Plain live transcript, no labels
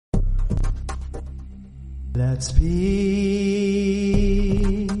Let's piece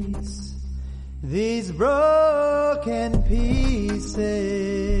these broken pieces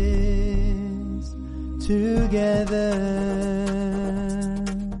together.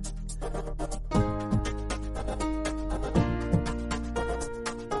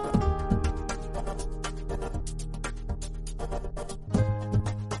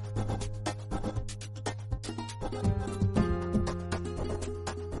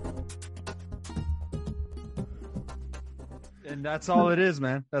 And that's all it is,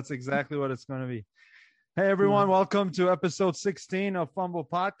 man. That's exactly what it's going to be. Hey, everyone. Welcome to episode 16 of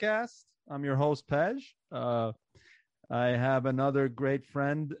Phumblepodcast. I'm your host, Pej. I have another great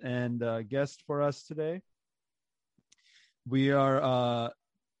friend and guest for us today. We are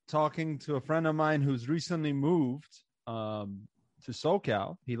talking to a friend of mine who's recently moved to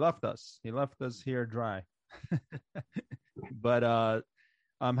SoCal. He left us here dry. But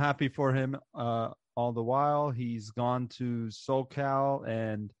I'm happy for him all the while. He's gone to SoCal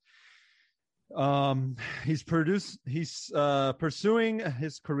and he's pursuing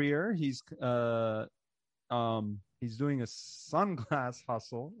his career. He's doing a sunglass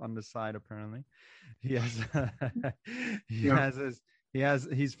hustle on the side. Apparently, he has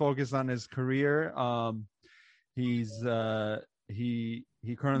he's focused on his career. He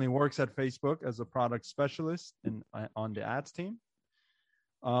currently works at Facebook as a product specialist on the ads team.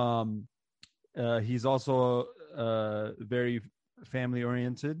 He's also very family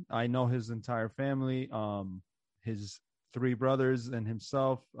oriented. I know his entire family, his three brothers and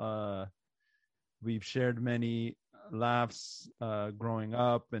himself. We've shared many laughs growing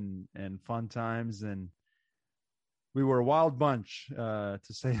up and fun times, and we were a wild bunch, to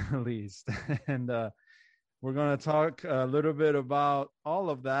say the least. And we're going to talk a little bit about all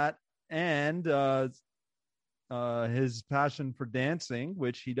of that and his passion for dancing,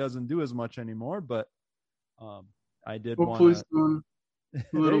 which he doesn't do as much anymore, but I did hopefully soon a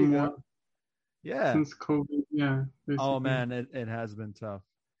little more. Go. Yeah. Since COVID, yeah. Basically. Oh man, it has been tough.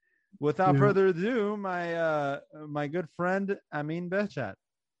 Without further ado, my good friend Amin Behjat.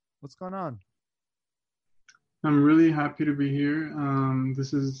 What's going on? I'm really happy to be here.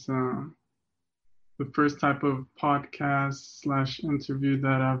 This is the first type of podcast / interview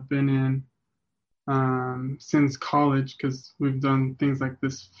that I've been in since college, because we've done things like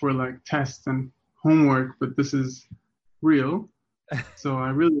this for like tests and homework, but this is real. So I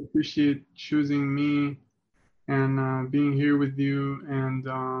really appreciate choosing me and being here with you. And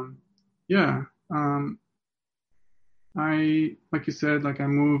I, like you said, I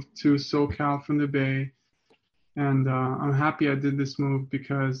moved to SoCal from the Bay, and I'm happy I did this move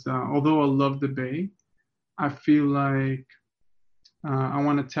because although I love the Bay, I feel like I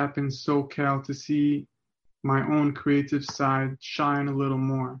want to tap in SoCal to see my own creative side shine a little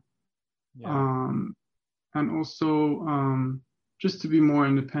more. Yeah. And also just to be more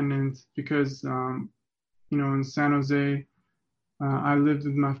independent because, in San Jose, I lived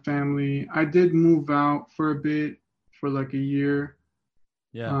with my family. I did move out for a bit, for like a year.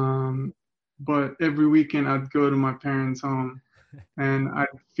 Yeah. But every weekend I'd go to my parents' home and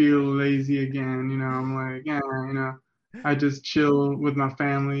I'd feel lazy again. I'm like, I just chill with my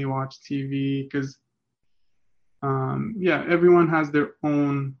family, watch TV, because everyone has their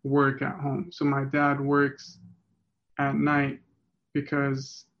own work at home. So my dad works at night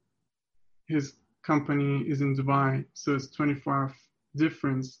because his company is in Dubai, so it's 24-hour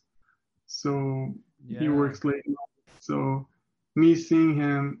difference. So he works late night. So me seeing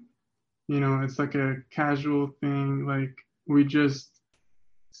him, it's like a casual thing. Like we just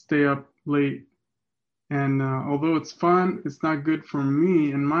stay up late. And although it's fun, it's not good for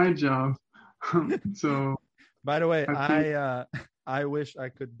me and my job. So, by the way, I wish I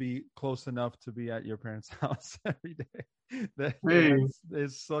could be close enough to be at your parents' house every day.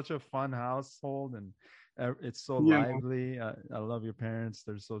 It's such a fun household, and it's so lively. I love your parents;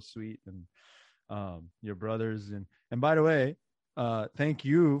 they're so sweet, and your brothers. And by the way, thank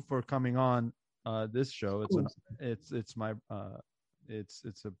you for coming on this show.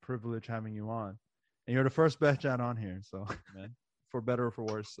 It's a privilege having you on. And you're the first Behjat on here, so man, for better or for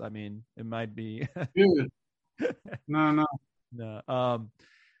worse. I mean, it might be good. No.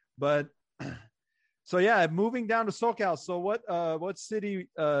 But so moving down to SoCal. So what city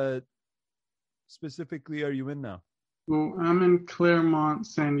specifically are you in now? Well, I'm in Claremont,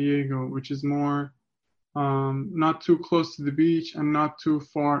 San Diego, which is more not too close to the beach and not too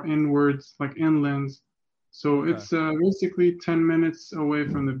far inwards, like inlands. So it's basically 10 minutes away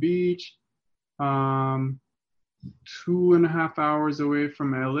from the beach. 2.5 hours away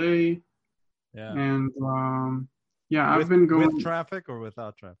from LA. Yeah. And I've been going with traffic or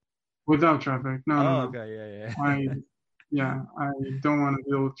without traffic? Without traffic. No, no, Oh, no. okay, I, yeah, yeah, I don't want to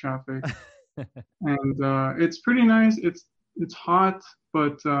deal with traffic. And it's pretty nice. It's hot,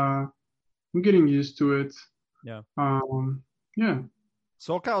 but I'm getting used to it. yeah. Um, yeah.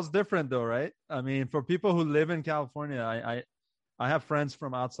 SoCal's different though, right? I mean, for people who live in California, I have friends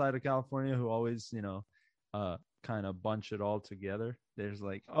from outside of California who always, kind of bunch it all together. There's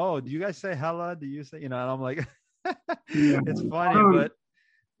like, oh, do you guys say hella? Do you say, and I'm like, Yeah. it's I funny, don't, but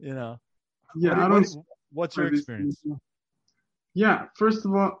you know, yeah, I don't what's your swear these things. experience? Yeah, first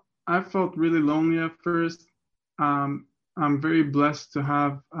of all, I felt really lonely at first. Um, I'm very blessed to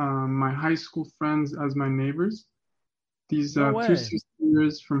have my high school friends as my neighbors. These No two way.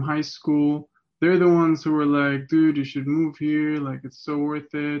 sisters from high school, they're the ones who were like, dude, you should move here. Like, it's so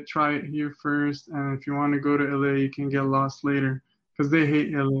worth it. Try it here first. And if you want to go to LA, you can get lost later because they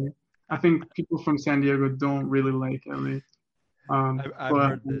hate LA. I think people from San Diego don't really like LA. I've But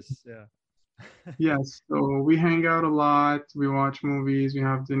heard this. Yeah. yes, so we hang out a lot. We watch movies. We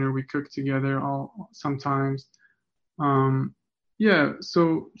have dinner. We cook together all sometimes. Um, yeah,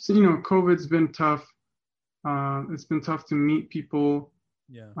 so COVID's been tough. It's been tough to meet people,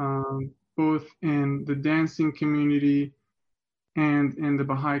 Yeah. both in the dancing community and in the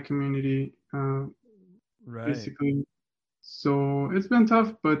Baha'i community, Right. basically. So it's been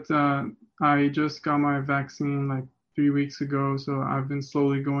tough, but I just got my vaccine like 3 weeks ago, so I've been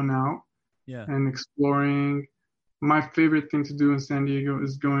slowly going out Yeah. and exploring. My favorite thing to do in San Diego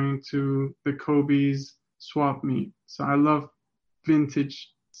is going to the Kobe's swap meet. So I love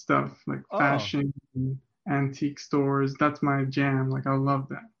vintage stuff like Oh, fashion and antique stores. That's my jam. Like I love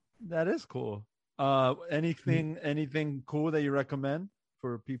that. that is cool. Anything cool that you recommend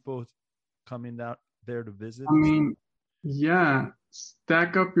for people coming out there to visit I and stuff? mean, yeah,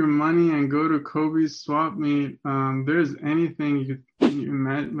 stack up your money and go to Kobe's swap meet. There's anything you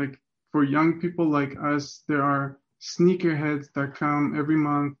imagine. Like for young people like us, there are sneakerheads that come every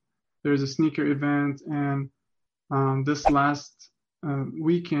month. There's a sneaker event, and this last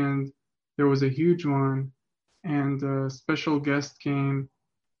weekend there was a huge one, and a special guest came.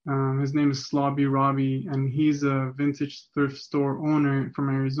 His name is Slobby Robbie, and he's a vintage thrift store owner from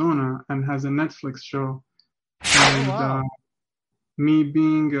Arizona and has a Netflix show. Oh And wow. me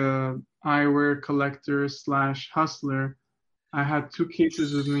being a eyewear collector slash hustler, I had two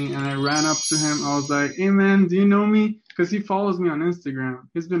cases with me, and I ran up to him. I was like, "Hey man, do you know me?" Because he follows me on Instagram.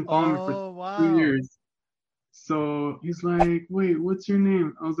 He's been following me for Oh two wow. years. So he's like, "Wait, what's your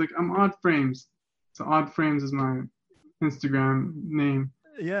name?" I was like, "I'm OddFrames." So OddFrames is my Instagram name.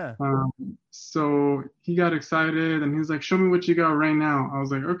 Yeah. Um, so he got excited and he's like, "Show me what you got right now." I was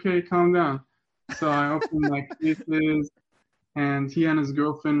like, "Okay, calm down." So I opened my cases and he and his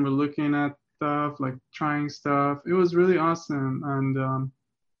girlfriend were looking at stuff, like trying stuff. It was really awesome. And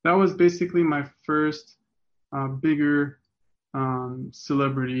that was basically my first bigger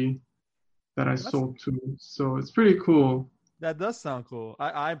celebrity that I That's sold to. So it's pretty cool. that does sound cool.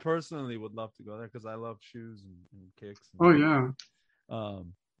 I personally would love to go there because I love shoes and kicks Oh yeah.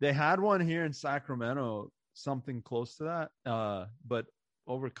 they had one here in Sacramento, something close to that. But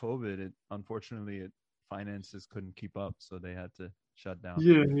over COVID, it finances couldn't keep up, so they had to shut down.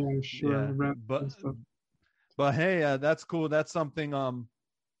 Yeah, yeah, I'm sure. Yeah, Rent but and stuff. but hey, that's cool. That's something I'm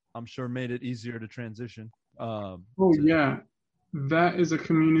sure made it easier to transition. Oh To yeah. That is a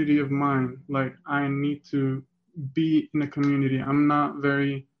community of mine. Like I need to be in a community. I'm not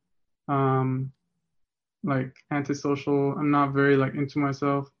very um like antisocial. I'm not very like into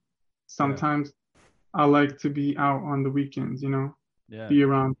myself. yeah, Sometimes I like to be out on the weekends, yeah. be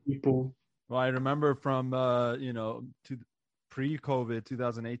around people. Well, I remember from to pre-COVID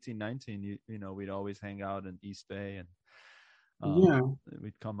 2018-19, we'd always hang out in East Bay and um Yeah.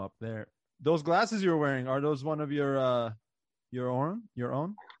 we'd come up there. Those glasses you're wearing, are those one of your own? Your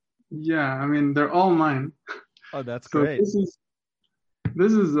own? Yeah, I mean they're all mine. Oh, that's So great.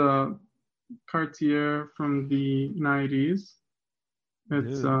 this is a Cartier from the 90s.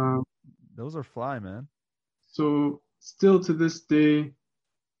 It's Dude, those are fly, man. so still to this day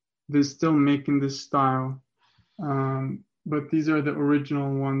they're still making this style. But these are the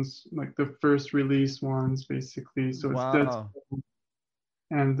original ones, like the first release ones, basically. So it's dead, Wow.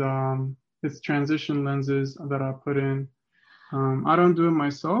 and it's transition lenses that I put in. I don't do it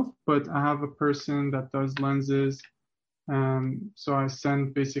myself, but I have a person that does lenses. So I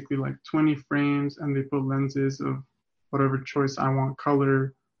send basically like 20 frames, and they put lenses of whatever choice I want,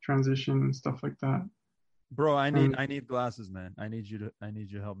 color, transition, and stuff like that. Bro, And I need glasses, man. I need you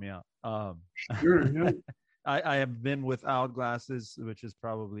to help me out. sure, yeah, I have been without glasses, which is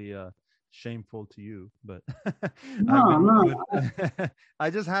probably shameful to you, but I've No, been no. with, I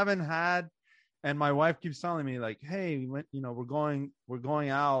just haven't had, and my wife keeps telling me like, hey, we're going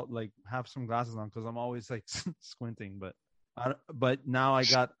out, like have some glasses on, because I'm always like squinting, but now I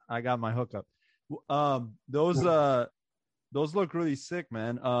got my hookup. Those look really sick,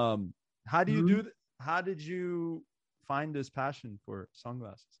 man. How do you Mhm. how did you find this passion for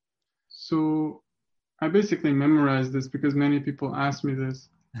sunglasses? So I basically memorized this because many people ask me this.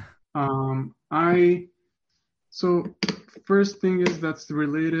 I So first thing is that's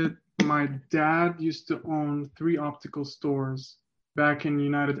related. My dad used to own 3 optical stores back in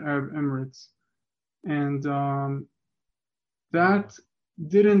United Arab Emirates, and that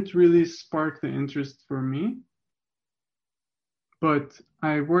didn't really spark the interest for me. But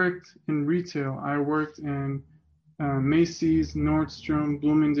I worked in retail. I worked in Macy's, Nordstrom,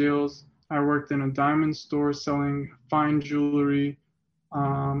 Bloomingdale's. I worked in a diamond store selling fine jewelry.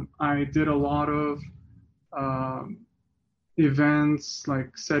 I did a lot of um, events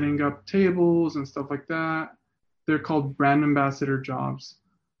like setting up tables and stuff like that. They're called brand ambassador jobs.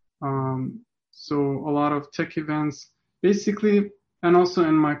 So a lot of tech events, basically, and also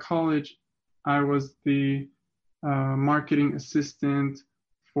in my college, I was the marketing assistant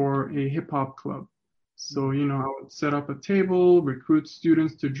for a hip hop club. So, I would set up a table, recruit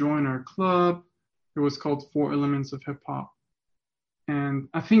students to join our club. It was called Four Elements of Hip Hop. And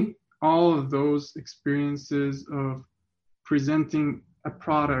I think all of those experiences of presenting a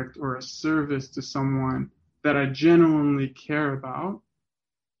product or a service to someone that I genuinely care about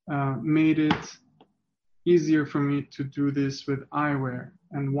made it easier for me to do this with eyewear.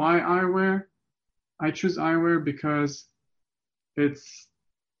 And why eyewear? I choose eyewear because it's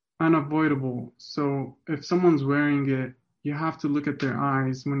unavoidable. So if someone's wearing it, you have to look at their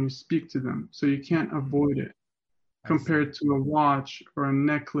eyes when you speak to them. So you can't avoid it. Compared to a watch or a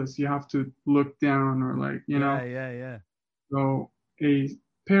necklace, you have to look down or Yeah. So a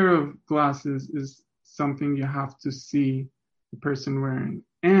pair of glasses is something you have to see the person wearing.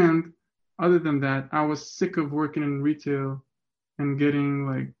 And other than that, I was sick of working in retail and getting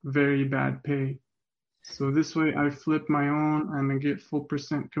like very bad pay. So this way I flip my own and I get full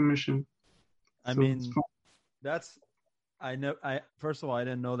percent commission. I So it's mean, fun. that's I know. I first of all, I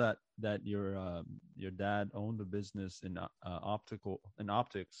didn't know that your dad owned a business in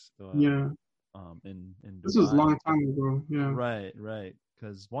optics Yeah. in This was a Dubai. long time ago. Yeah. Right.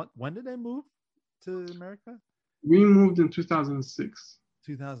 Because when did they move to America? We moved in 2006.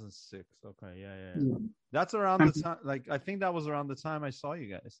 2006. Okay, yeah. Yeah. That's around the And time. Like I think that was around the time I saw you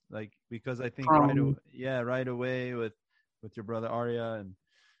guys. Like because I think probably, right away with your brother Arya and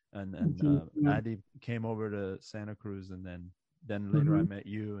yeah. Adi came over to Santa Cruz, and then later I Mhm. met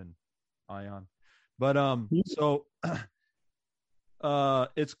you and Ion. But Yeah. so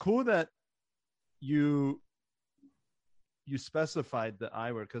it's cool that you specified the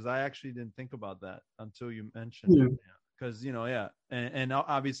eyewear, because I actually didn't think about that until you mentioned Yeah. it. Because and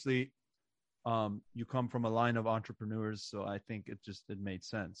obviously you come from a line of entrepreneurs, so I think it made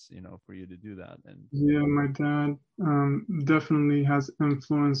sense, for you to do that. And Yeah, my dad definitely has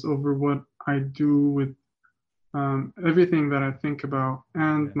influence over what I do with everything that I think about,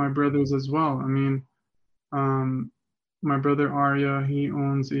 and yeah, my brothers as well. I mean, um, my brother Arya, he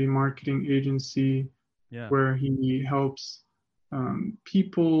owns a marketing agency yeah, where he helps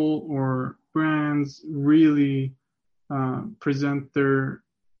people or brands really present their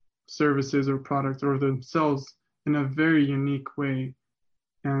services or products or themselves in a very unique way.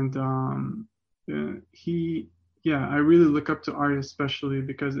 And he, yeah, I really look up to Arya especially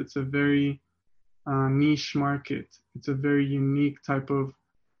because it's a very niche market. It's a very unique type of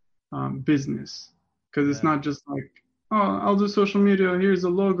business because it's yeah, not just like, oh, I'll do social media. Here's a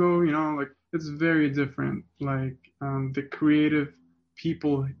logo. Like it's very different. Like the creative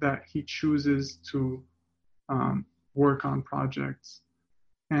people that he chooses to work on projects.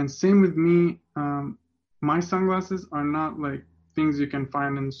 And same with me. My sunglasses are not like things you can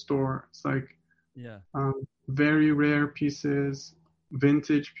find in the store. It's like yeah, very rare pieces,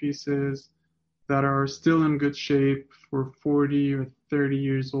 vintage pieces that are still in good shape for 40 or 30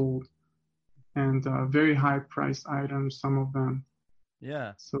 years old, and very high priced items, some of them.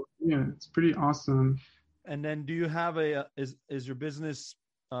 yeah. So yeah, it's pretty awesome. And then do you have is your business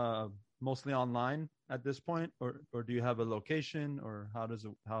mostly online at this point, or do you have a location, or how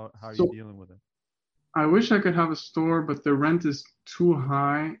are you So dealing with it? I wish I could have a store, but the rent is too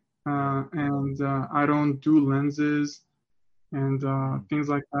high, Yeah. and I don't do lenses and Mm, things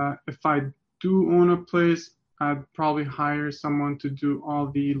like that. If I do own a place, I'd probably hire someone to do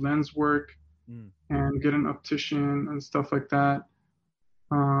all the lens work mm, and get an optician and stuff like that.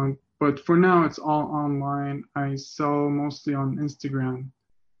 but for now it's all online. I sell mostly on Instagram.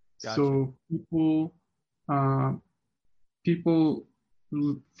 Gotcha. So people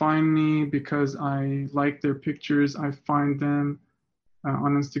find me because I like their pictures. I find them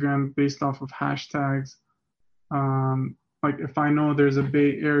on Instagram based off of hashtags. Like if I know there's a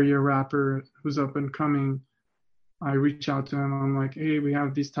Bay Area rapper who's up and coming, I reach out to him. I'm like, hey, we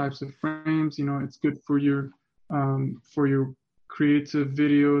have these types of frames. You know, it's good for your creative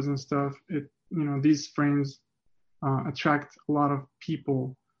videos and stuff. These frames attract a lot of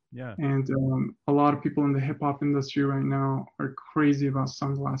people. Yeah. And a lot of people in the hip hop industry right now are crazy about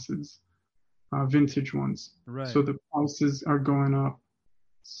sunglasses, vintage ones. Right. So the prices are going up.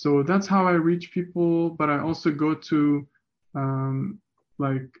 So that's how I reach people. But I also go to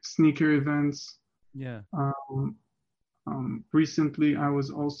like sneaker events. Yeah. Recently, I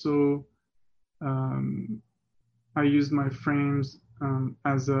was also I used my frames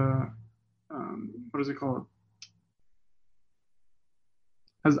as a what is it called?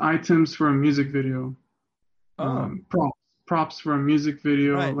 As items for a music video. Props for a music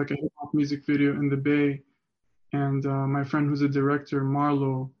video, Right. like a hip hop music video in the Bay. And my friend who's a director,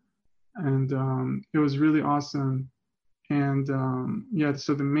 Marlo, and it was really awesome. And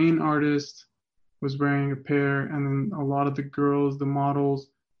so the main artist was wearing a pair, and then a lot of the girls, the models,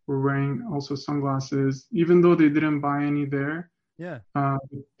 were wearing also sunglasses, even though they didn't buy any there. Yeah.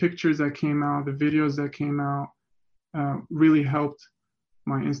 The pictures that came out, the videos that came out, really helped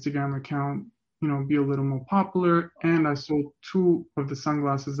my Instagram account, be a little more popular. And I sold 2 of the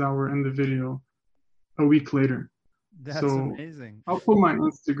sunglasses that were in the video a week later. That's so amazing. I'll put my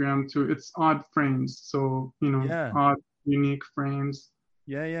Instagram too. It's OddFrames. So, Yeah. odd, unique frames.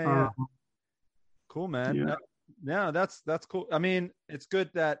 Yeah. Cool, man. Yeah. That's cool. I mean, it's good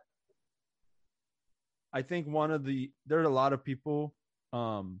that I think there are a lot of people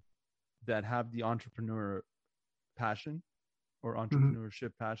that have the entrepreneur passion or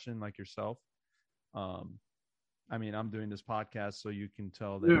entrepreneurship passion like yourself. I mean, I'm doing this podcast, so you can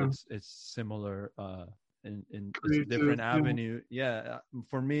tell that it's similar in it's a different avenue. Yeah.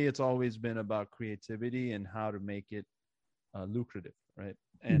 For me, it's always been about creativity and how to make it lucrative, right?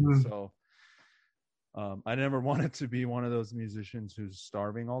 And so I never wanted to be one of those musicians who's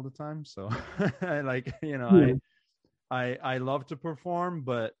starving all the time. So I love to perform,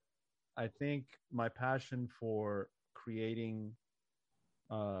 but I think my passion for creating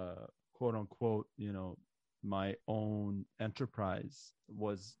quote unquote, my own enterprise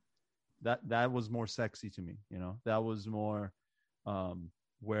was that was more sexy to me. That was more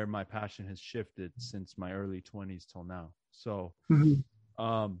where my passion has shifted since my early 20s till now. So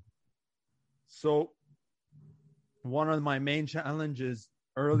so one of my main challenges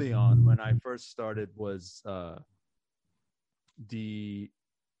early on when I first started was the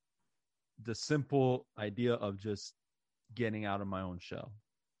simple idea of just getting out of my own shell,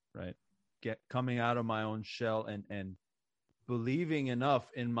 right? Coming out of my own shell and believing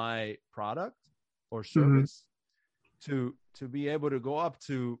enough in my product or service to be able to go up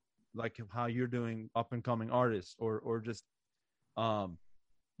to like how you're doing, up and coming artists, or just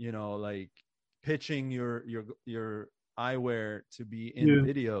like pitching your eyewear to be in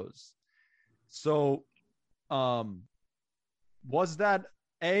videos. So was that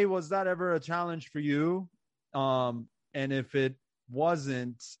ever a challenge for you? And if it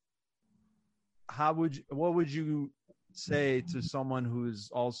wasn't, what would you say to someone who's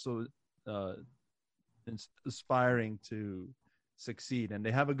also aspiring to succeed and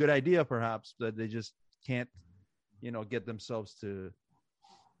they have a good idea perhaps, but they just can't get themselves to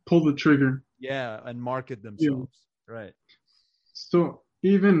pull the trigger and market themselves? Right. So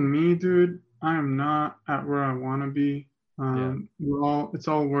even me, dude, I am not at where I want to be. It's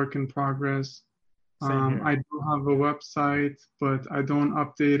all work in progress. I do have a website, but I don't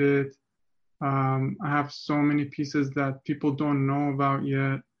update it. I have so many pieces that people don't know about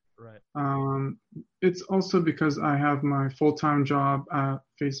yet. Right. It's also because I have my full-time job at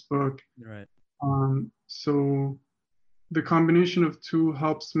Facebook. Right. So the combination of 2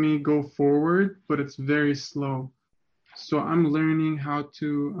 helps me go forward, but it's very slow. So I'm learning how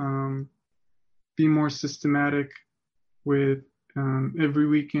to be more systematic with every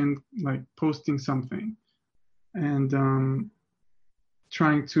weekend, like posting something and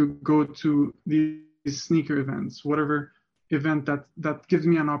trying to go to these sneaker events, whatever event that gives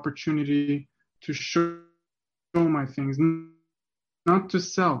me an opportunity to show my things, not to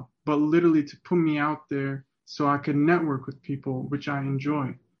sell, but literally to put me out there so I can network with people, which I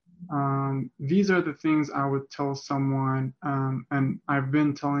enjoy. These are the things I would tell someone, and I've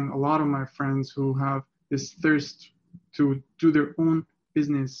been telling a lot of my friends who have this thirst to do their own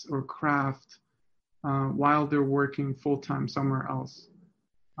business or craft while they're working full-time somewhere else.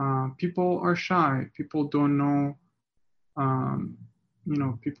 People are shy. People don't know,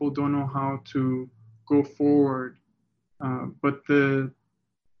 people don't know how to go forward. But the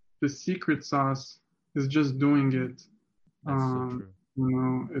secret sauce is just doing it. That's so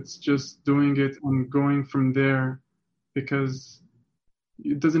true. It's just doing it and going from there, because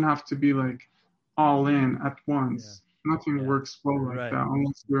it doesn't have to be like all in at once. Nothing works well like that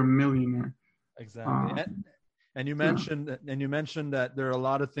unless you're a millionaire. Exactly. And you mentioned that there are a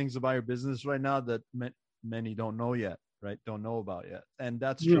lot of things about your business right now that many don't know yet, right? Don't know about yet. And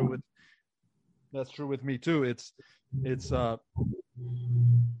that's true with me too. It's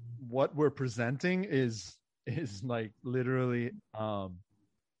what we're presenting is like literally the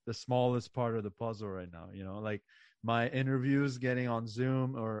smallest part of the puzzle right now. Like my interviews getting on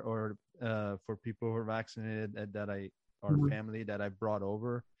Zoom or for people who are vaccinated that our family that I brought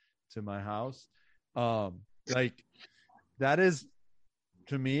over to my house. Like that is,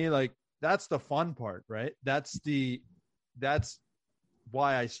 to me, like that's the fun part, right? That's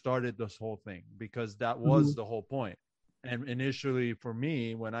why I started this whole thing, because that was the whole point. And initially for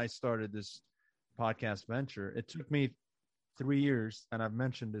me, when I started this podcast venture, it took me 3 years, and I've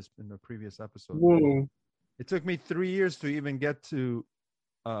mentioned this in the previous episode. Whoa. It took me 3 years to even get to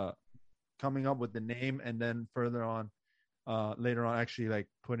coming up with the name, and then further on, later on, actually like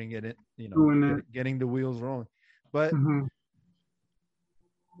putting it in, getting the wheels rolling. But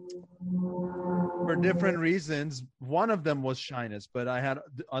for different reasons, one of them was shyness, but I had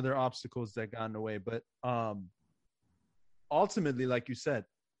other obstacles that got in the way. But ultimately, like you said,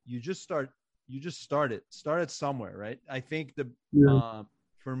 you just started somewhere, right? I think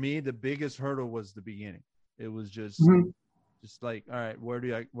for me, the biggest hurdle was the beginning. It was just like, all right, where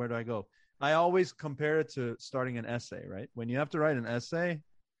do I go? I always compare it to starting an essay, right? When you have to write an essay,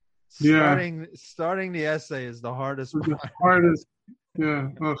 starting the essay is the hardest part. The hardest,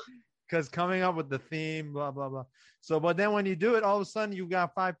 because coming up with the theme, blah blah blah. So, but then when you do it, all of a sudden you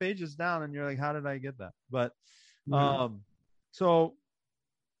got 5 pages down, and you're like, how did I get that? But so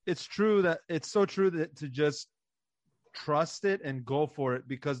it's true that it's so true that to just trust it and go for it,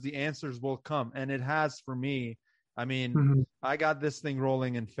 because the answers will come, and it has for me. I mean, I got this thing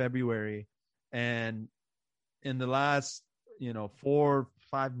rolling in February, and in the last 4-5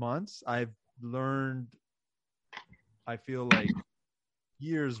 months, I've learned, I feel like,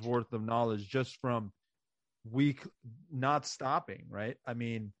 years worth of knowledge just from not stopping, right? I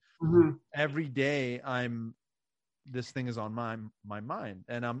mean, every day this thing is on my mind,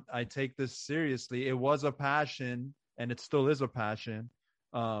 and I take this seriously. It was a passion, and it still is a passion,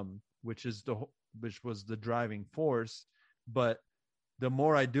 which was the driving force. But the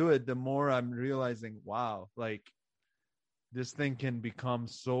more I do it, the more I'm realizing, wow, like this thing can become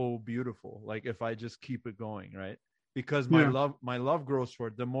so beautiful, like if I just keep it going, right? Because my love grows for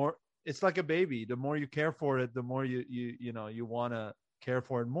it. The more, it's like a baby, the more you care for it, the more you want to care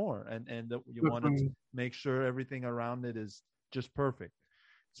for it more, and you want to make sure everything around it is just perfect.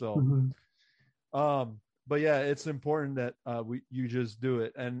 So but yeah, it's important that you just do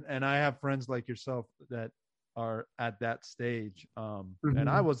it, and I have friends like yourself that are at that stage, and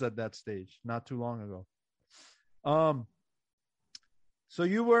I was at that stage not too long ago. So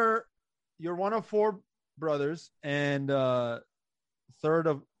you're one of 4 brothers, and third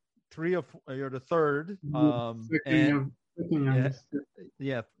of 3 of 4, you're the third. How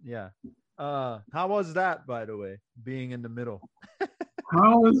was that, by the way, being in the middle?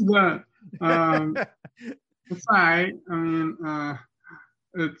 How was that? It's all right. I mean,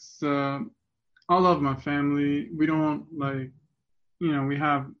 it's I love my family. We don't we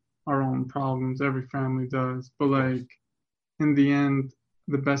have our own problems. Every family does, but like in the end,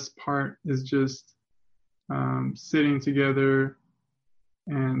 the best part is just sitting together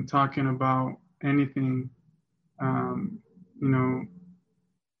and talking about anything.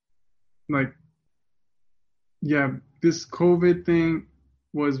 This COVID thing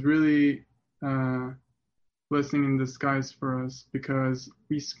was really blessing in disguise for us, because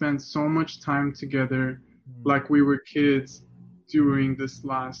we spent so much time together like we were kids during this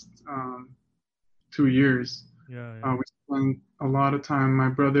last 2 years. We spent a lot of time. My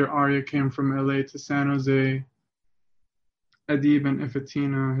brother Arya came from LA to San Jose. Adib and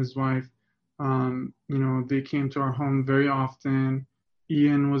Ifatina, his wife, they came to our home very often.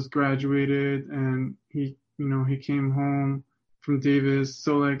 Ian was graduated, and he came home from Davis.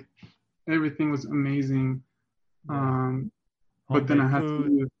 So like everything was amazing. But then I had to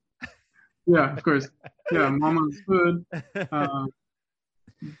leave. Yeah, of course. Yeah, mama's food. I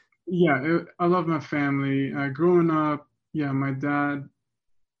love my family. Growing up, my dad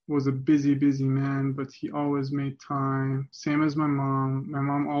was a busy man, but he always made time. Same as my mom. My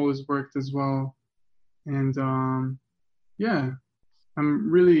mom always worked as well. And yeah,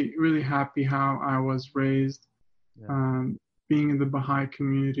 I'm really happy how I was raised, Yeah. being in the Baha'i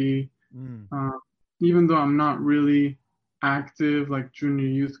community. Mm. Even though I'm not really active like junior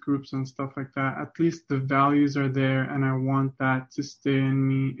youth groups and stuff like that, at least the values are there, and I want that to stay in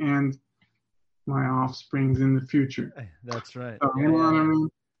me and my offsprings in the future. That's right. So, Yeah, you know yeah, what I yeah. mean?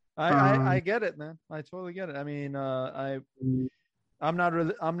 I get it, man. I totally get it. I mean, I'm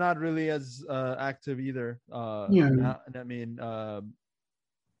not really as active either. Yeah, Now, I mean,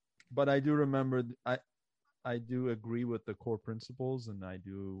 but I do remember. I do agree with the core principles, and I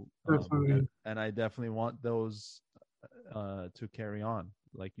do, definitely, and I definitely want those to carry on,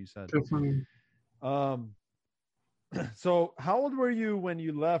 like you said. definitely. Um, so how old were you when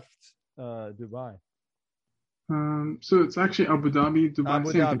you left Dubai? So it's actually Abu Dhabi, Dubai,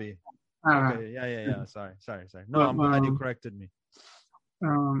 Abu same thing. Dhabi. Ah, Okay, yeah. Sorry. No, but I'm glad you corrected me.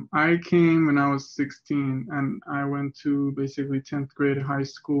 I came when I was 16, and I went to basically 10th grade high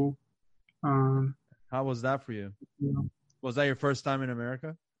school. Um, How was that for you? you know, Was that your first time in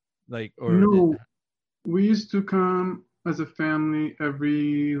America? Like, or no, we used to come as a family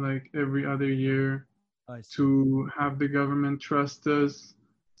every other year I see. to have the government trust us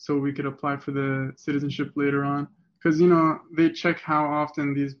so we could apply for the citizenship later on. Because, they check how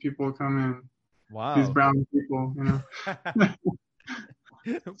often these people come in, these Wow. brown people.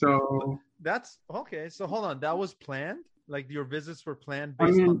 So, That's okay. So hold on. That was planned? Like your visits were planned I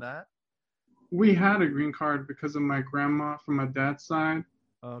based on mean, that? we had a green card because of my grandma from my dad's side,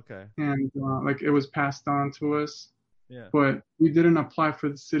 Okay. and like it was passed on to us, Yeah. but we didn't apply for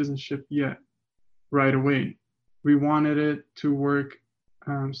the citizenship yet right away. We wanted it to work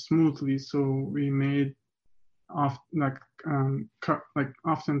smoothly, so we made off like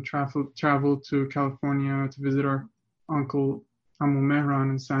often travel to California to visit our uncle Amu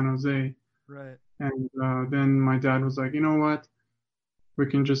Mehran in San Jose. Right. And then my dad was like, you know what? We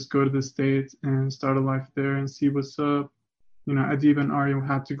can just go to the States and start a life there and see what's up. Adib and Arya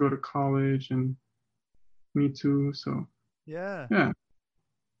had to go to college, and me too. So Yeah. yeah.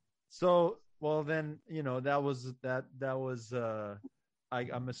 So well then, that was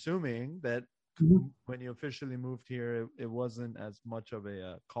I'm assuming that Mhm. when you officially moved here, it wasn't as much of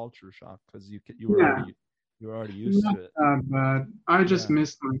a culture shock because Yeah, you were already used not to it. that bad. I just Yeah.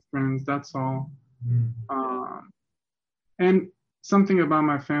 missed my friends. That's all. Yeah. Uh, and something about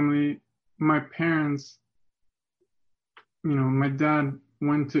my family, my parents, my dad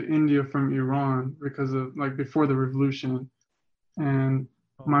went to India from Iran because of like before the revolution, and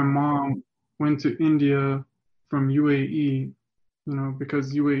my Oh, mom went to India from UAE,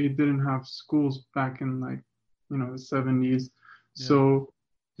 because UAE didn't have schools back in like, the 70s. yeah. So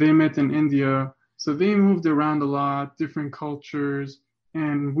they met in India. So they moved around a lot, different cultures.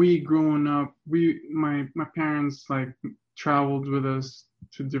 And we growing up, my parents like traveled with us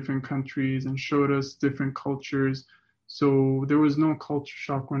to different countries and showed us different cultures. So there was no culture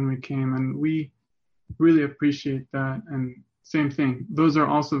shock when we came, and we really appreciate that. And same thing, those are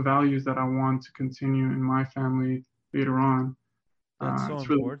also values that I want to continue in my family later on. That's so It's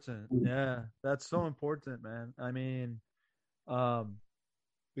really important. Yeah, that's so important, man. I mean, um,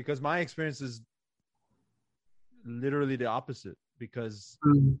 because my experience is literally the opposite. Because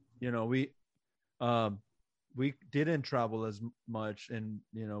mm, you know we um, we didn't travel as much, and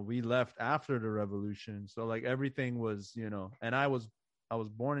we left after the revolution. So like everything was, and I was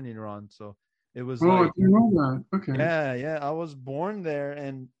born in Iran, so it was oh, I like, didn't know that. Okay. yeah, I was born there,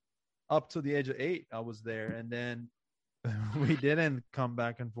 and up to the age of 8, I was there, and then we didn't come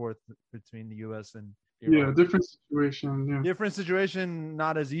back and forth between the U.S. and Yeah, Iran. different situation. Yeah, of Different situation,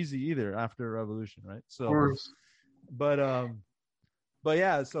 not as easy either after a revolution, right? So, course. but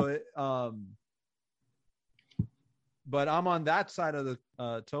yeah, so but I'm on that side of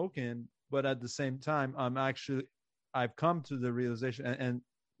the token. But at the same time, I've come to the realization, and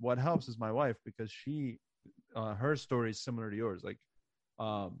what helps is my wife, because her story is similar to yours. Like,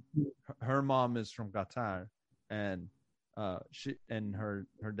 her mom is from Qatar, and her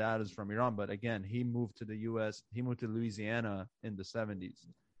dad is from Iran. But again, he moved to the U.S. He moved to Louisiana in the 70s,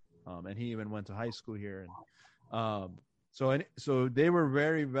 and he even went to high school here. And so they were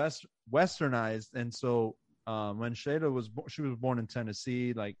very westernized, and so when Shayla she was born in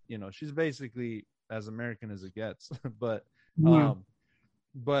Tennessee. Like, she's basically as American as it gets, but Yeah, um,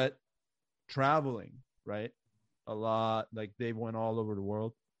 but traveling, right? A lot. Like, they went all over the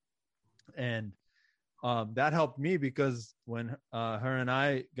world, and that helped me, because when her and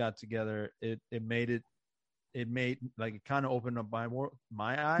I got together, it made it it made like it kind of opened up my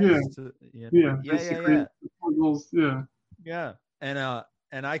eyes Yeah. to Yeah. yeah. Puzzles, yeah. Yeah, and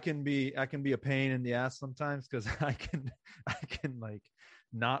I can be a pain in the ass sometimes because I can like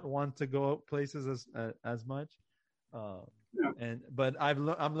not want to go places as much. But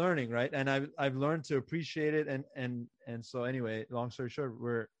I'm learning, right, and I've learned to appreciate it, and so anyway, long story short,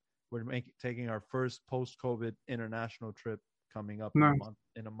 we're taking our first post-COVID international trip coming up Nice.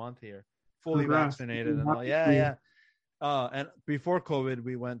 in a month here, fully Congrats. vaccinated and all. Yeah. And before COVID,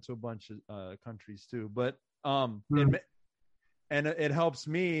 we went to a bunch of countries too, but it helps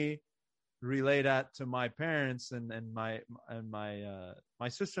me relay that to my parents and my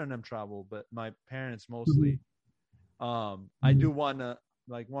sister and them travel, but my parents mostly. I do want to,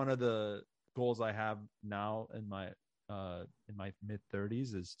 like, one of the goals I have now in my mid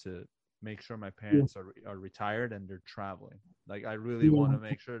 30s is to make sure my parents are retired and they're traveling. Like, I really want to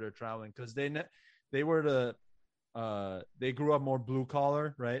make sure they're traveling because they were they grew up more blue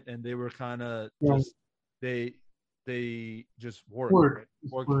collar, right? And they were kind of just they just work,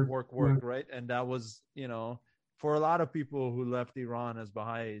 right? And that was, for a lot of people who left Iran as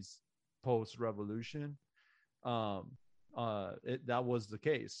Baha'is post revolution, that was the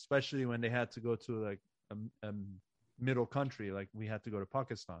case, especially when they had to go to like a middle country, like we had to go to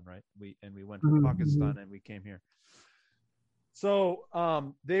Pakistan, right? We went from Pakistan and we came here. So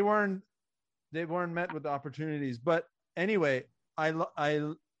they weren't met with opportunities. But anyway,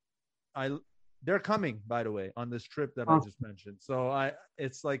 they're coming, by the way, on this trip that I just mentioned. So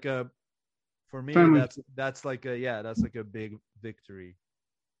it's like for me, family. that's like a big victory.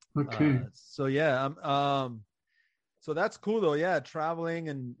 Okay. So that's cool though. Yeah, traveling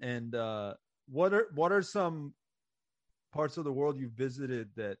and what are some parts of the world you visited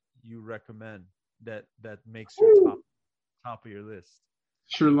that you recommend that makes your top of your list?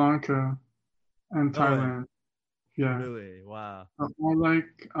 Sri Lanka and Thailand. Yeah. Really? Wow. I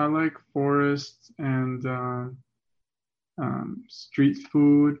like forests and street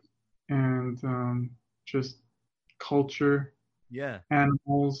food and just culture. Yeah.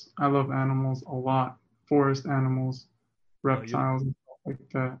 Animals. I love animals a lot. Forest animals, reptiles, and stuff like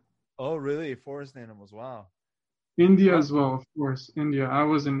that. Oh, really? Forest animals. Wow. India as well, of course. India. I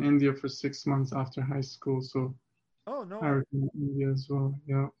was in India for 6 months after high school, so oh no, I recommend India as well.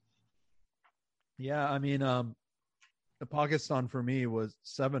 Yeah. Yeah, I mean, Pakistan for me was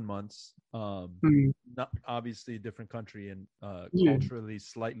 7 months. Not obviously a different country and culturally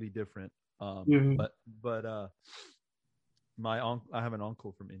slightly different. But I have an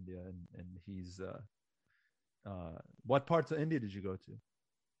uncle from India, and he's what parts of India did you go to?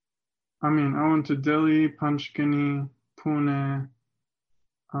 I mean, I went to Delhi, Panchgani, Pune.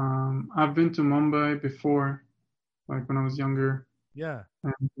 I've been to Mumbai before, like when I was younger. Yeah.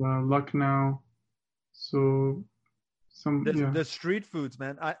 And Lucknow. So the street foods,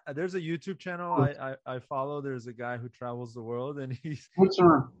 man. There's a YouTube channel I follow. There's a guy who travels the world, and he's which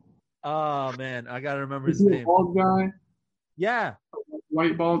one? Oh man, I gotta remember Is his he name. A bald guy? Yeah.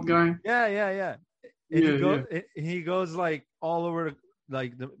 White bald guy? Yeah. And he goes like all over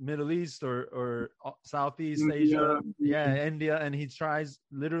like the Middle East or Southeast Asia. Yeah, India, and he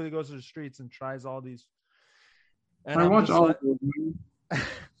literally goes to the streets and tries all these. And I watch all of them.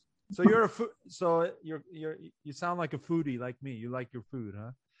 So you sound like a foodie like me. You like your food,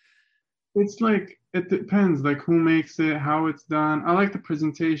 huh? It's like, it depends, like who makes it, how it's done. I like the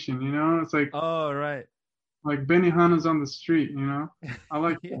presentation, It's like, oh, right. Like Benihana's on the street, I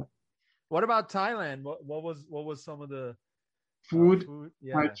like that. What about Thailand? What was some of the food?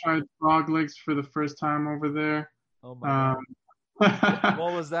 Yeah. I tried frog legs for the first time over there. Oh my God.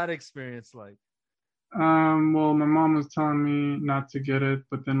 What was that experience like? Well, my mom was telling me not to get it,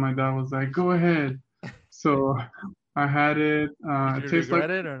 but then my dad was like, "Go ahead." So I had it. Did you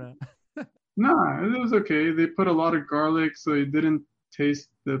regret it or not? Nah, it was okay. They put a lot of garlic, so it didn't taste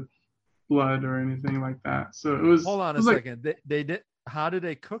the blood or anything like that. So it was. Hold on a second. They did. How did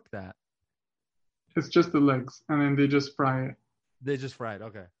they cook that? It's just the legs, and then they just fry it. They just fry it.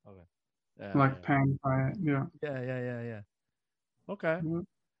 Okay. Yeah, pan fry it. Yeah. Yeah. Okay. Yeah.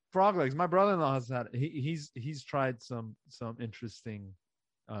 Frog legs. My brother-in-law has had. He's tried some interesting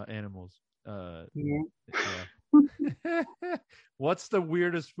animals. Yeah. What's the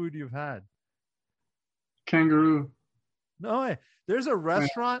weirdest food you've had? Kangaroo. No way. There's a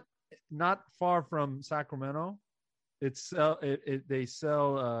restaurant not far from Sacramento. They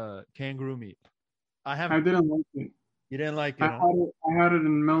sell kangaroo meat. I didn't like it. You didn't like it? I had it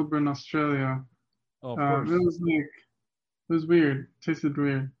in Melbourne, Australia. Oh, of course. It was weird. It tasted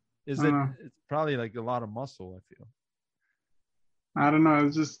weird. It's probably like a lot of muscle, I feel. I don't know.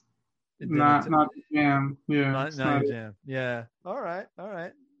 not jam. Yeah, it's not not your it. jam. Yeah. All right.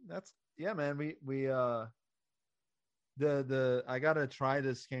 That's yeah, man. We the I gotta try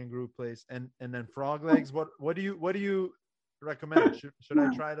this kangaroo place and then frog legs. What do you recommend? Should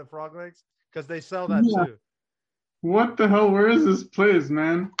I try the frog legs? Because they sell that Yeah. too. What the hell? Where is this place,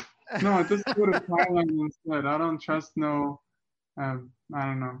 man? No, just go to Thailand instead. I don't trust no. I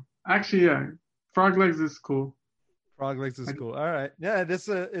don't know. Actually, yeah, frog legs is cool. Frog legs is I, cool. All right. Yeah, it's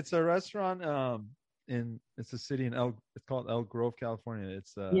a restaurant it's a city it's called Elk Grove, California.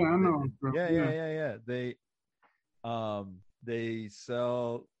 It's yeah, I know, bro. yeah. They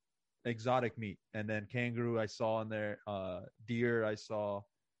sell exotic meat, and then kangaroo I saw in there, deer I saw,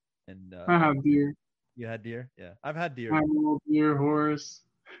 and I have deer. you had deer? Yeah, I've had deer. Animal, deer, horse.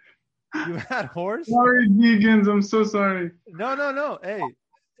 You had horse? Sorry, vegans. I'm so sorry. No. Hey,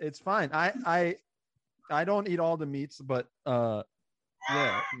 it's fine. I don't eat all the meats, but yeah,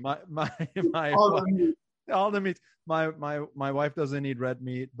 my all the meats. My wife doesn't eat red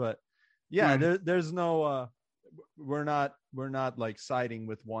meat, but yeah, there's no we're not like siding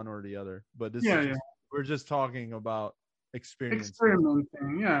with one or the other, but this is we're just talking about experiences.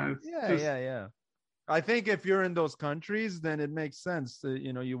 Experimenting. Yeah. Yeah. I think if you're in those countries, then it makes sense that,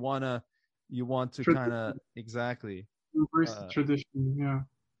 you want to kind of exactly embrace the tradition.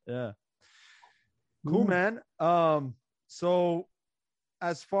 Yeah. Cool, man. So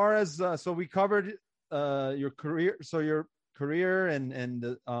as far as so we covered your career,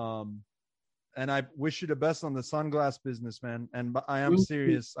 and I wish you the best on the sunglass business, man. And I am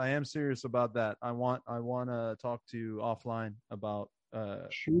serious about that. I want to talk to you offline about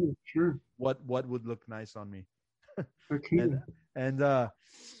sure what would look nice on me. Okay. and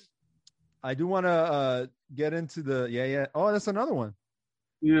I do want to get into the oh, that's another one.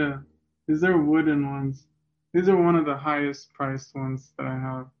 Yeah. These are wooden ones. These are one of the highest priced ones that I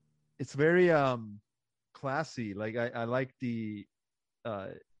have. It's very classy. Like I like the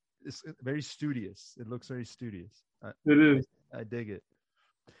it's very studious. It looks very studious. It is. I dig it.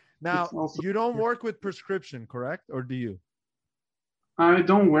 Now, you don't work with prescription, correct? Or do you? I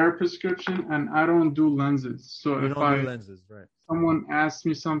don't wear prescription and I don't do lenses. So you if don't do lenses, right? Someone asks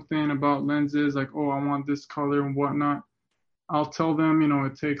me something about lenses, like, oh, I want this color and whatnot, I'll tell them,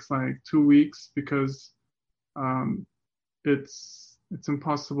 it takes like 2 weeks because it's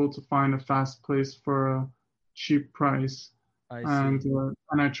impossible to find a fast place for a cheap price. And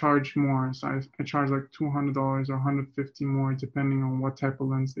I charge more. So I charge like $200 or $150 more depending on what type of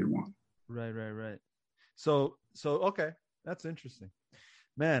lens they want. Right. So okay, that's interesting,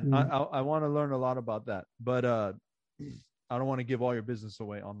 man. I want to learn a lot about that, but I don't want to give all your business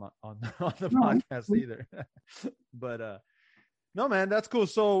away on the podcast either. But no, man, that's cool.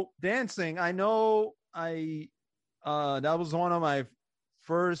 So dancing, I know that was one of my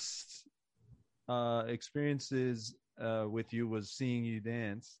first experiences with you, was seeing you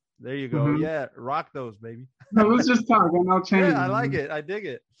dance. There you go. Mm-hmm. Yeah, rock those, baby. No, let's just talk and I'll change. Yeah, I like it. I dig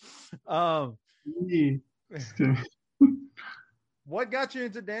it. What got you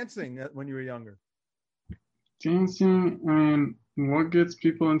into dancing when you were younger? Dancing, and what gets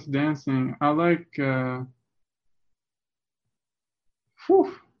people into dancing? I like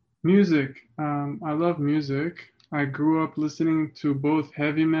music. I love music. I grew up listening to both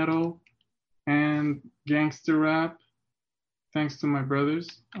heavy metal and gangster rap, thanks to my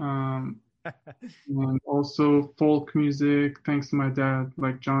brothers. And also folk music, thanks to my dad,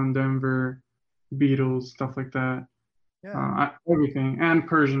 like John Denver, Beatles, stuff like that. Yeah. Everything. And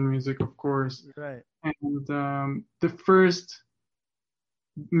Persian music, of course. Right. And the first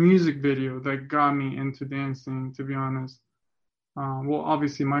music video that got me into dancing, to be honest, well,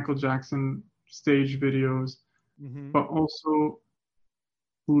 obviously Michael Jackson stage videos, but also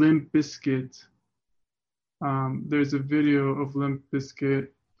Limp Bizkit. There's a video of Limp Bizkit,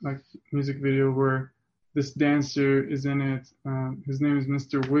 like music video, where this dancer is in it. His name is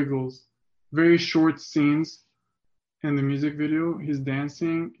Mr. Wiggles. Very short scenes in the music video. He's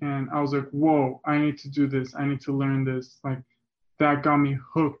dancing, and I was like, whoa, I need to do this. I need to learn this. Like, that got me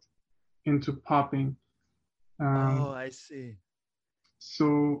hooked into popping. I see.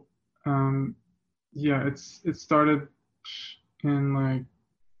 So, yeah, it started in like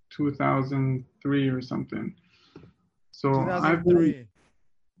 2003 or something. So 2003.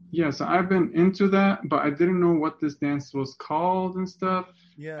 So I've been into that, but I didn't know what this dance was called and stuff.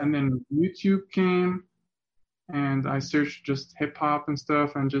 Yeah. And then YouTube came, and I searched just hip hop and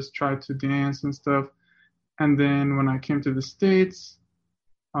stuff and just tried to dance and stuff. And then when I came to the States,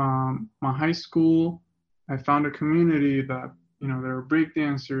 my high school, I found a community that, there were break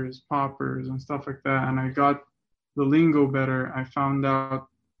dancers, poppers and stuff like that. And I got the lingo better. I found out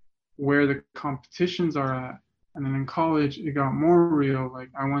where the competitions are at. And then in college, it got more real. Like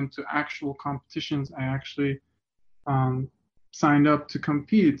I went to actual competitions. I actually signed up to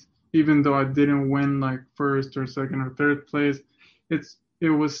compete, even though I didn't win like first or second or third place. It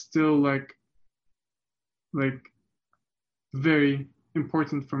was still like very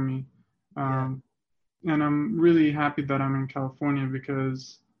important for me. And I'm really happy that I'm in California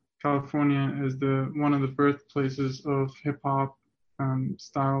because California is one of the birthplaces of hip hop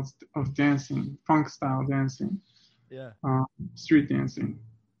styles of dancing, funk style dancing, street dancing.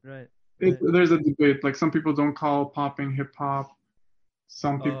 Right. There's a debate. Like some people don't call popping hip hop.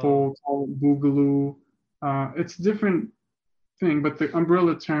 Some people call it boogaloo. It's a different thing, but the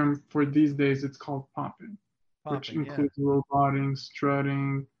umbrella term for these days it's called popping, which includes roboting,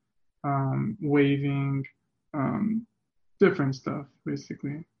 strutting, waving, different stuff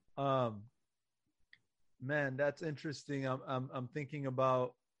basically. Man, that's interesting. I'm thinking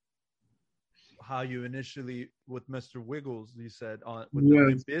about how you initially with Mr. Wiggles, you said with the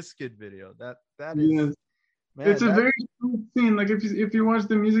Limp Bizkit video. That is, man, it's a very smooth scene. Like if you watch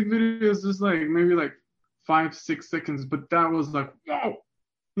the music video, it's just like maybe like 5-6 seconds, but that was like wow.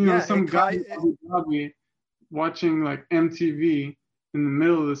 Some guy in Abu Dhabi watching like MTV in the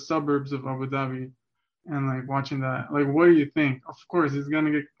middle of the suburbs of Abu Dhabi and like watching that. Like, what do you think? Of course, he's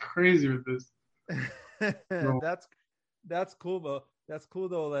gonna get crazy with this. So. That's cool, though. That's cool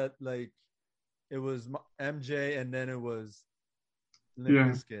though that like it was MJ and then it was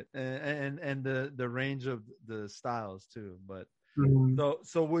Limp Bizkit and the range of the styles too. But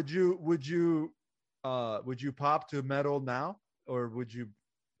so would you pop to metal now, or would you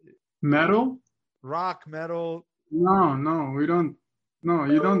metal? Rock, metal? No, we don't. No,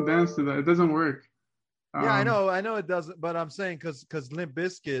 you don't dance to that. It doesn't work. Yeah, I know it doesn't, but I'm saying because Limp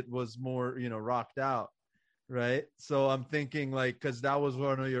Bizkit was more, rocked out, right? So I'm thinking like, because that was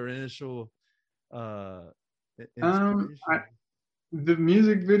one of your initial the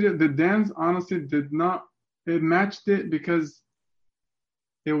music video, the dance honestly did not, it matched it because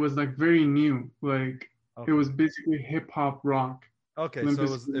it was like very new. Like it was basically hip hop rock. Okay, Limp so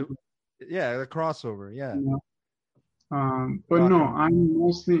the crossover, yeah. But rock no, I'm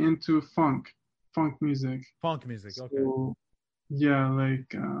mostly into funk music. Funk music, okay. So, yeah,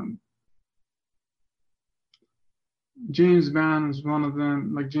 like James Brown is one of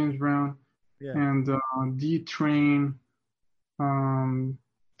them, like James Brown, and D-Train.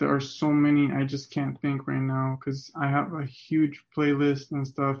 There are so many, I just can't think right now because I have a huge playlist and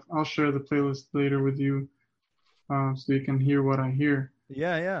stuff. I'll share the playlist later with you so you can hear what I hear.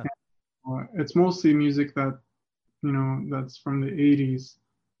 Yeah. And, it's mostly music that, that's from the 80s.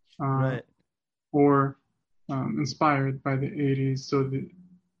 Right. Or inspired by the 80s. So the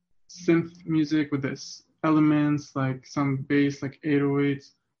synth music with this elements, like some bass, like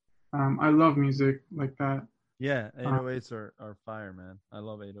 808s. I love music like that. Yeah, 808s are fire, man. I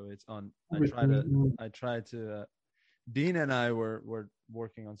love 808s. I try to. Dean and I were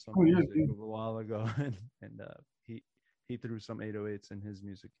working on some music a while ago, and he threw some 808s in his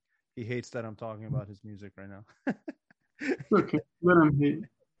music. He hates that I'm talking about his music right now. Okay, let him hate.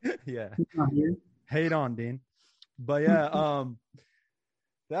 Yeah, hate on Dean, but yeah,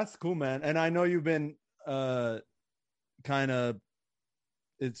 that's cool, man. And I know you've been kind of.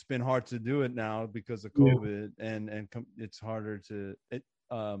 It's been hard to do it now because of COVID, and it's harder to.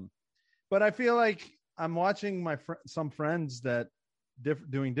 But I feel like I'm watching some friends that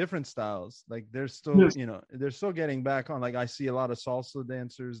doing different styles. Like they're still, they're still getting back on. Like I see a lot of salsa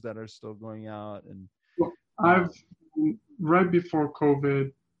dancers that are still going out, and I've right before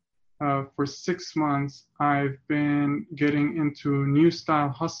COVID. For 6 months, I've been getting into new style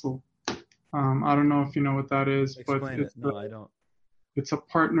hustle. I don't know if you know what that is, Explain it. No, I don't. It's a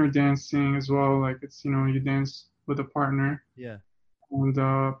partner dancing as well. Like it's, you dance with a partner. Yeah. And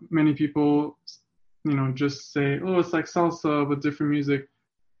many people, just say, oh, it's like salsa with different music.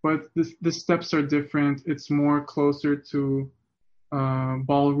 But the steps are different. It's more closer to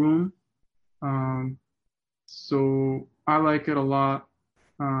ballroom. So I like it a lot.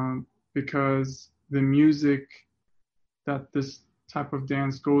 Because the music that this type of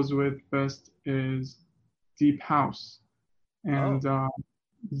dance goes with best is deep house and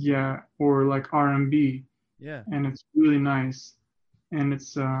or like R&B. Yeah. And it's really nice. And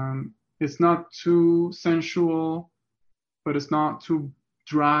it's not too sensual, but it's not too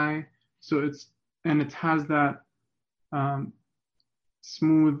dry. So it has that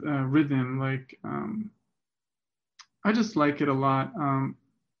smooth rhythm. Like I just like it a lot.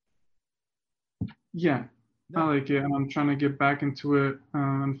 Yeah, I like it. I'm trying to get back into it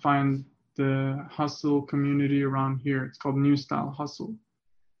and find the hustle community around here. It's called New Style Hustle.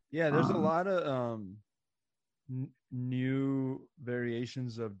 Yeah, there's a lot of new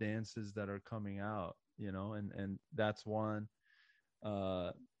variations of dances that are coming out, and that's one.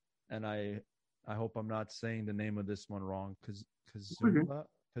 And I hope I'm not saying the name of this one wrong. Okay.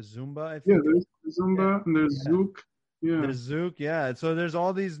 Kazumba, I Yeah, think. there's Yeah, Zumba and there's yeah. Zouk. Yeah. There's Zouk, yeah. So there's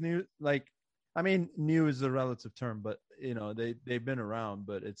all these new, like, I mean, new is a relative term, but they've been around,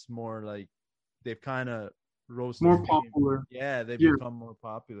 but it's more like they've kind of rose to More fame. popular. Yeah, they've Yeah. become more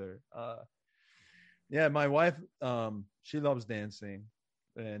popular. Yeah, my wife, she loves dancing,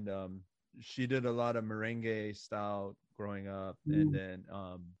 and she did a lot of merengue style growing up, and then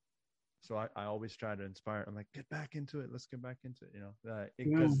so I always try to inspire. I'm like, get back into it. Let's get back into it.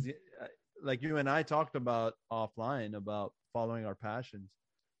 Because like you and I talked about offline about following our passions.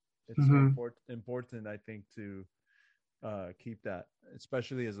 It's so important, I think, to keep that,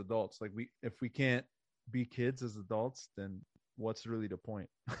 especially as adults. Like if we can't be kids as adults, then what's really the point?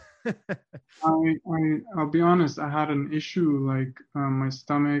 I'll be honest. I had an issue like my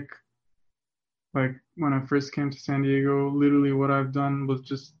stomach. Like when I first came to San Diego, literally what I've done was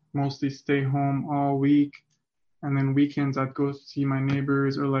just mostly stay home all week, and then weekends I'd go see my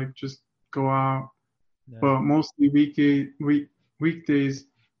neighbors or like just go out. Yeah. But mostly weekdays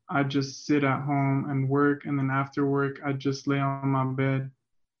I'd just sit at home and work, and then after work I'd just lay on my bed.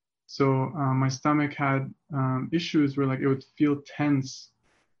 So my stomach had issues where like it would feel tense.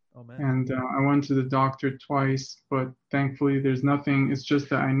 Oh man. And I went to the doctor twice, but thankfully there's nothing. It's just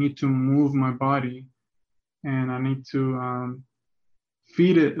that I need to move my body and I need to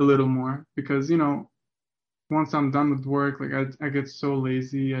feed it a little more because, once I'm done with work, like I get so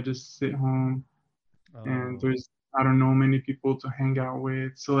lazy. I just sit home and Oh. there's, I don't know, many people to hang out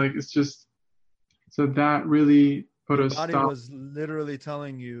with. So like, so that really put Your a body stop. was literally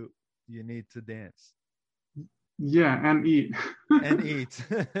telling you need to dance Yeah, and eat. and eat.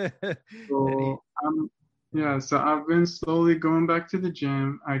 And eat. Yeah, so I've been slowly going back to the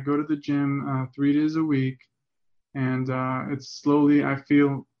gym. I go to the gym 3 days a week, and it's slowly I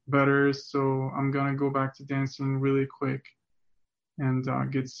feel better. So I'm gonna go back to dancing really quick and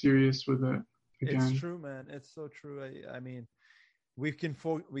get serious with it It's again. true, man. It's so true. I mean, we can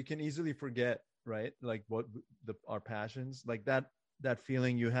easily forget, right? Like what our passions, like that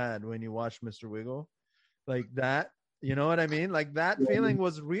feeling you had when you watched Mr. Wiggle, like that. You know what I mean? Like that feeling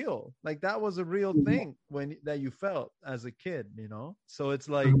was real. Like that was a real thing that you felt as a kid. So it's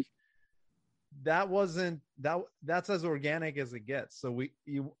like that wasn't that's as organic as it gets. So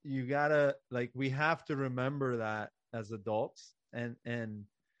you gotta, like, we have to remember that as adults, and and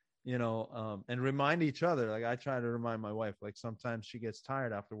remind each other. Like I try to remind my wife, like sometimes she gets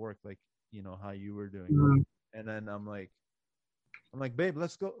tired after work, like how you were doing. And then I'm like, babe,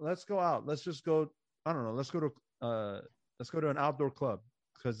 let's go out, let's just go, I don't know, let's go to an outdoor club,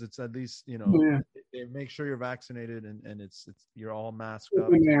 because it's at least they make sure you're vaccinated, and it's you're all masked up.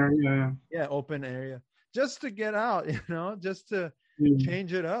 Open air, yeah. Yeah, open area, just to get out, just to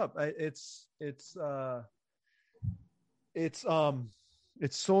change it up. It's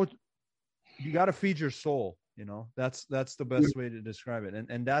so, you got to feed your soul. That's the best way to describe it.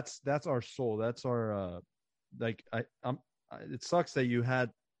 And that's our soul. That's our like it sucks that you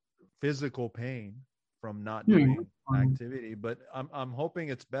had physical pain from not doing activity, but I'm hoping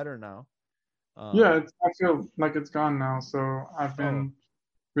it's better now. I feel like it's gone now. So I've been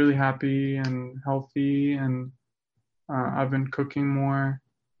really happy and healthy, and I've been cooking more.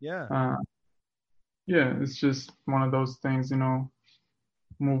 Yeah. Yeah, it's just one of those things,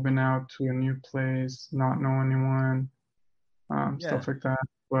 moving out to a new place, not know anyone, stuff like that.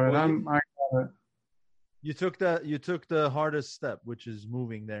 But Well, I got it. you took the hardest step, which is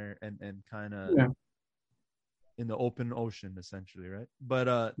moving there and kind of in the open ocean, essentially, right?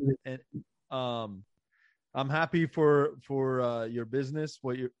 But and I'm happy for your business,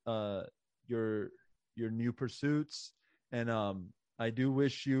 what your new pursuits, and I do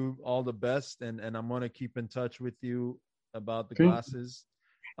wish you all the best, and I'm gonna keep in touch with you about the glasses.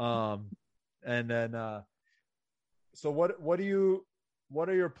 And then so what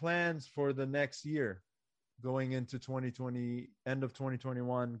are your plans for the next year, going into 2020, end of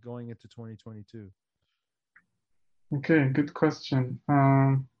 2021, going into 2022? Okay, good question.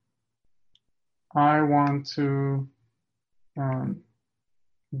 I want to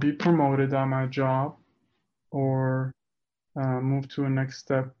be promoted on my job, or move to a next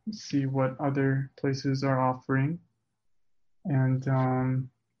step, see what other places are offering. And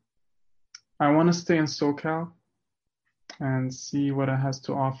I want to stay in SoCal and see what it has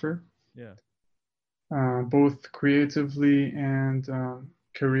to offer. Yeah. Both creatively and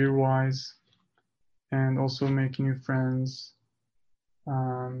career-wise, and also make new friends.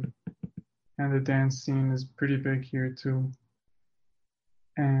 Um, and the dance scene is pretty big here too.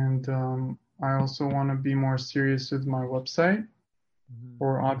 And I also want to be more serious with my website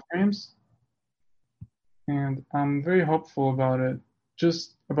for OddFrames. And I'm very hopeful about it.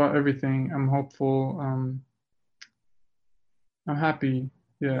 Just about everything. I'm hopeful. I'm happy.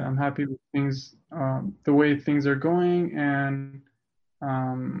 Yeah, I'm happy with things, the way things are going. And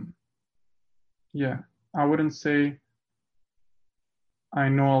um, yeah, I wouldn't say I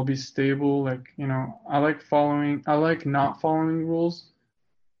know I'll be stable. Like, I like not following rules,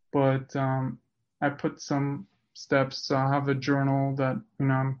 but I put some steps. So I have a journal that,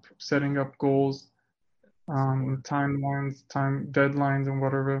 I'm setting up goals, timelines, time deadlines, and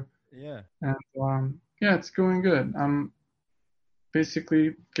whatever. Yeah. And yeah, it's going good. I'm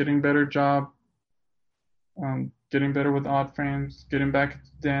basically getting better job, getting better with odd frames, getting back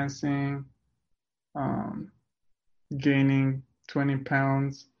into dancing, um, gaining 20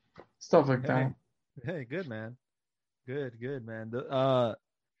 pounds, stuff like Hey, that. hey, good man. Good man.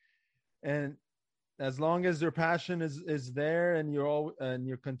 And as long as your passion is there and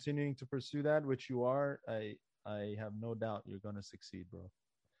you're continuing to pursue that, which you are, I have no doubt you're gonna succeed,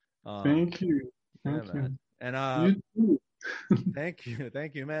 bro. Thank you. Yeah, Thank man. you. And You too.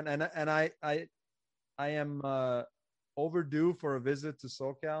 thank you, man. And I am overdue for a visit to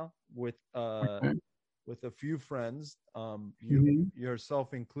SoCal Okay. with a few friends, you Mhm.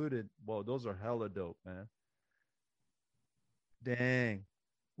 yourself included. Whoa, those are hella dope, man. Dang.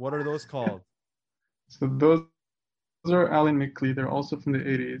 What are those called? So those are Alan Mickley. They're also from the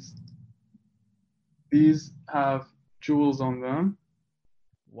 80s. These have jewels on them,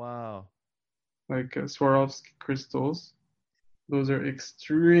 Wow. like Swarovski crystals. Those are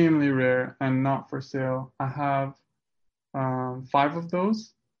extremely rare and not for sale. I have five of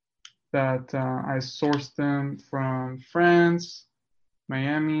those that I sourced them from France,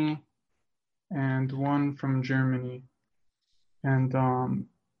 Miami, and one from Germany. And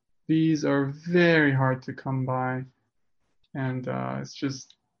these are very hard to come by, and it's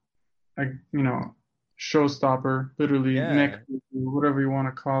just a showstopper, literally neck, Yeah. whatever you want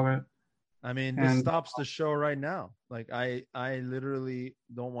to call it. I mean, this And stops the show right now. Like I literally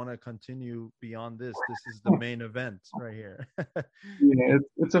don't want to continue beyond this. This is the main event right here. yeah,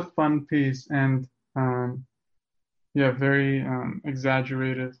 it's a fun piece, and yeah, very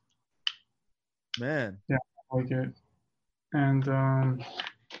exaggerated. Man. Yeah, I like it. And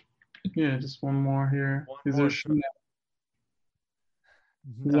yeah, just one more here. One These are more show. Chanel.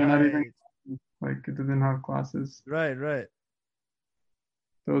 These are not even Nice. like it doesn't have glasses. Right.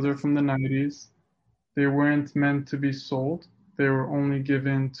 Those are That's from the dope. 90s. They weren't meant to be sold. They were only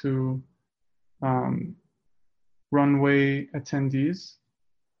given to um, runway attendees.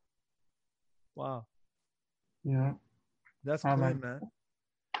 Wow. Yeah, That's I like. clean, man.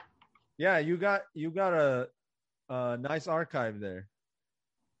 Yeah, you got a nice archive there.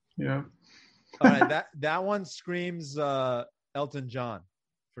 Yeah. All right, that one screams Elton John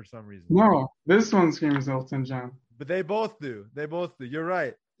for some reason. No, this one screams Elton John. But they both do. They both do. You're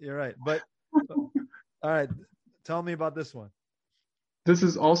right. You're right. But all right, tell me about this one. This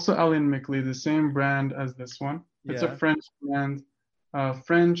is also Alain Mickley, the same brand as this one. It's a Yeah. French brand,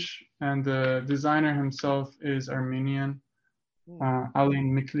 French, and the designer himself is Armenian, Hmm.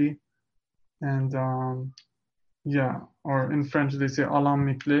 Alain Mickley. And yeah, or in French they say Alain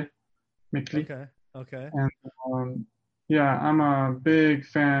Mickley, Mickley. Okay. Okay. And yeah, I'm a big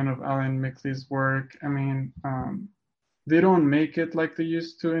fan of Alan Mickley's work. I mean, they don't make it like they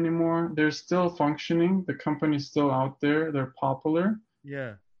used to anymore. They're still functioning. The company's still out there. They're popular.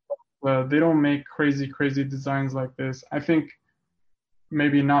 Yeah. They don't make crazy designs like this. I think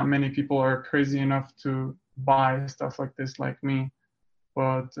maybe not many people are crazy enough to buy stuff like this like me.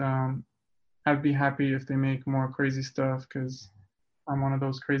 But I'd be happy if they make more crazy stuff because I'm one of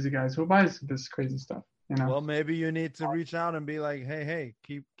those crazy guys who buys this crazy stuff, you know? Well, maybe you need to reach out and be like, hey,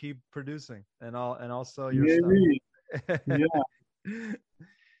 keep producing, and I'll sell your stuff. Maybe. Yeah.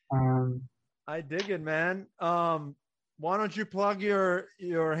 Um, I dig it, man. Why don't you plug your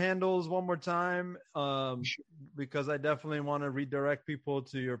handles one more time? Because I definitely want to redirect people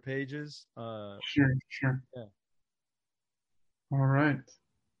to your pages. sure. Yeah. All right.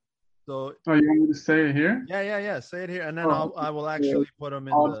 So Oh, you want me to say it here? yeah. Say it here, and then Oh, I will yeah. actually put them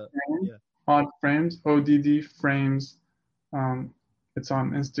in Odd the Frames, yeah Odd Frames, ODD Frames. Um, it's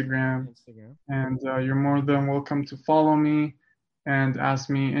on Instagram, Instagram. and you're more than welcome to follow me and ask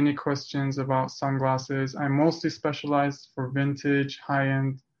me any questions about sunglasses. I mostly specialize for vintage,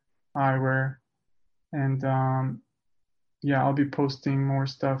 high-end eyewear, and yeah, I'll be posting more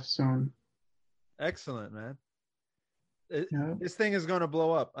stuff soon. Excellent, man. This thing is going to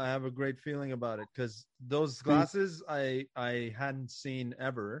blow up. I have a great feeling about it because those glasses I hadn't seen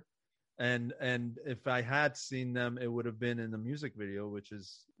ever. And if I had seen them, it would have been in the music video, which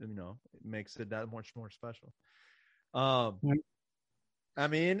is, it makes it that much more special. I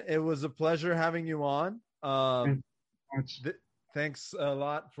mean, it was a pleasure having you on. Thanks a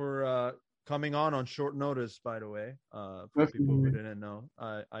lot for coming on short notice, by the way, for people who didn't know.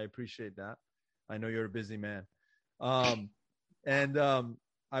 I appreciate that. I know you're a busy man. And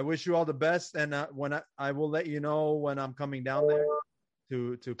I wish you all the best. And when I will let you know when I'm coming down there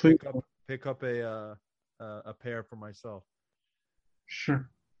to pick up a pair for myself. Sure.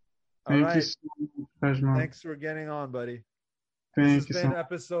 Thank you so much, Thanks for getting on, buddy. This has been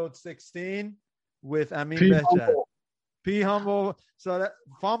episode 16 with Amin Behjat. pHumble. So that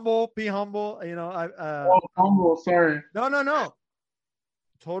pHumble, Humble, sorry. No.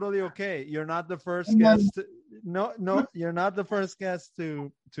 Totally okay. You're not the first guest. You're not the first guest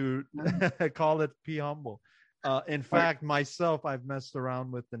to call it pHumble. In fact, myself, I've messed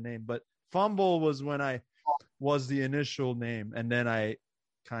around with the name, but Fumble was when I was the initial name, and then I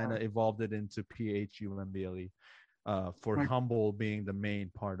kind of evolved it into PHUMBLE for humble being the main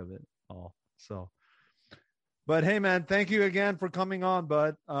part of it all. So, but hey, man, thank you again for coming on,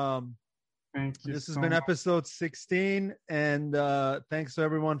 bud. Thank you. This has been episode 16, and thanks to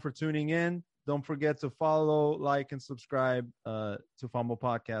everyone for tuning in. Don't forget to follow, like, and subscribe to Fumble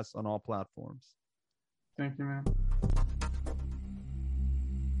Podcast on all platforms. Thank you, man.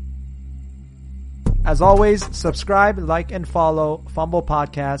 As always, subscribe, like, and follow Fumble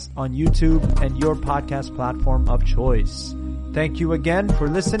Podcast on YouTube and your podcast platform of choice. Thank you again for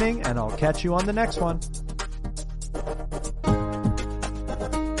listening, and I'll catch you on the next one.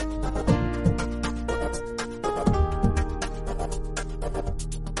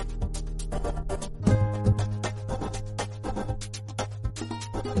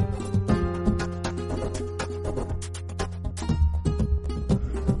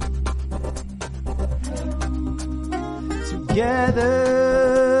 Together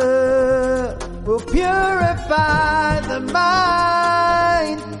we'll purify the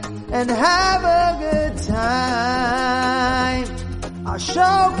mind and have a good time. I'll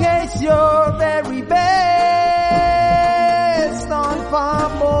showcase your